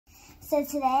So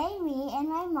today, me and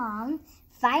my mom,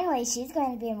 finally she's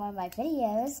going to be in one of my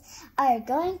videos, are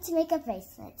going to make a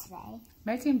bracelet today.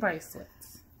 Making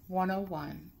bracelets,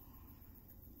 101.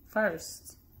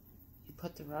 First, you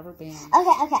put the rubber band.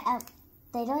 Okay.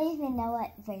 They don't even know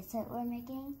what bracelet we're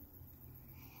making.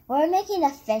 We're making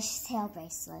a fishtail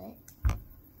bracelet.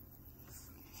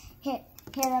 Here,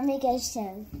 let me go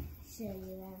show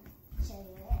you it.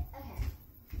 Okay.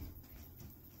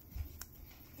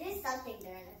 Do something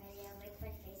during the video, make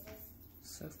funny faces.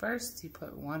 So first, you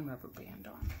put one rubber band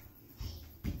on.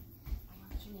 I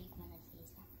want you to make one of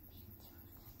these rubber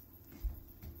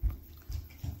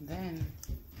bands. Then,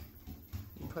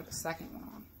 you put a second one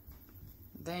on.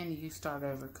 Then you start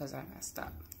over because I messed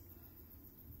up.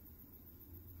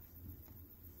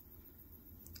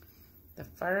 The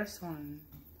first one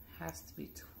has to be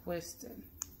twisted.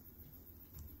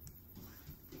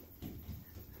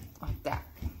 Like that.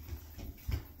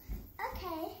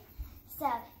 Okay,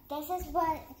 so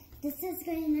this is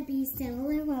going to be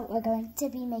similar to what we're going to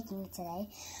be making today.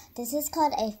 This is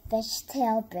called a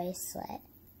fishtail bracelet.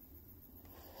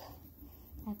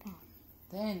 Okay.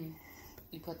 Then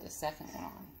you put the second one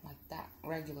on, like that,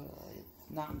 regularly,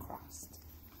 not crossed.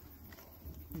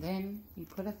 Then you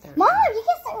put a third Mom, one. you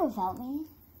can start without me.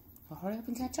 Well, hurry up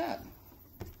and catch up.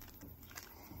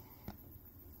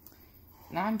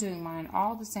 Now I'm doing mine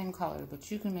all the same color, but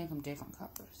you can make them different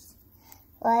colors.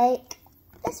 Like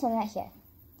this one right here.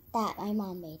 That my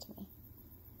mom made me.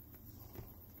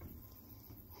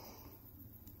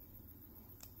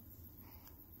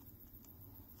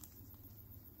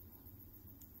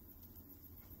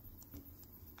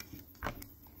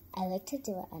 I like to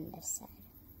do it on this side.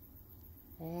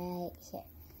 Right here.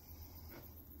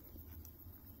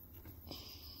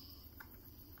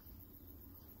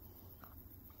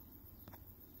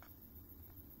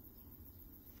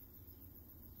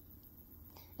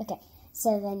 Okay, so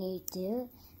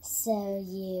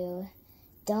you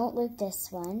don't loop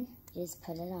this one, you just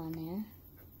put it on there,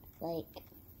 like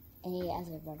any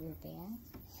other rubber band.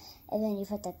 And then you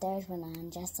put the third one on,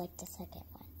 just like the second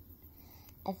one.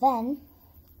 And then,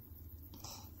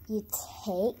 you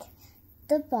take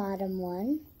the bottom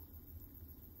one,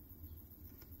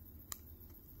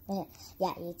 you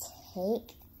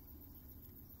take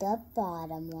the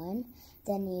bottom one,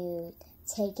 then you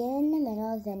take it in the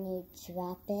middle, then you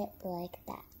drop it like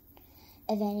that.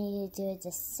 And then you do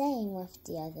the same with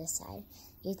the other side.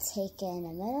 You take it in the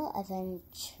middle and then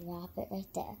drop it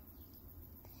right there.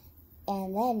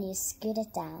 And then you scoot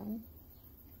it down.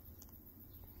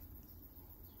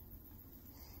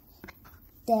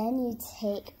 Then you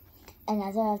take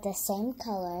another of the same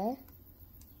color.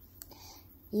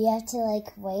 You have to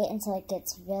wait until it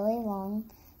gets really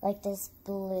long, like this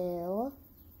blue.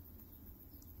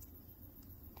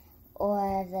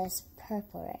 Or this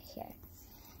purple right here.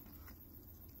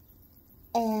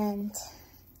 And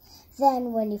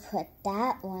then when you put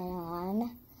that one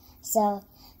on, so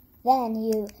then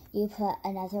you put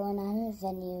another one on,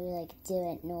 then you do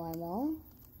it normal,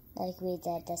 like we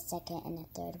did the second and the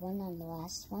third one on the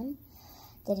last one.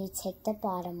 Then you take the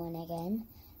bottom one again,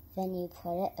 then you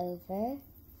put it over,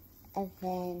 and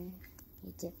then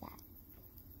you do that.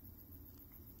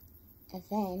 And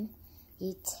then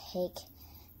you take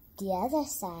the other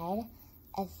side,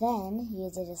 and then you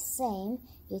do the same.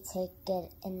 You take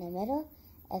it in the middle,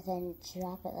 and then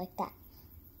drop it like that.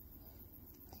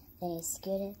 Then you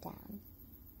scoot it down.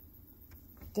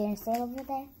 Do you understand over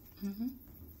there? Mm-hmm.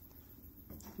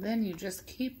 Then you just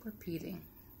keep repeating.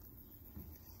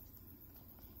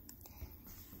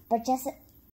 But just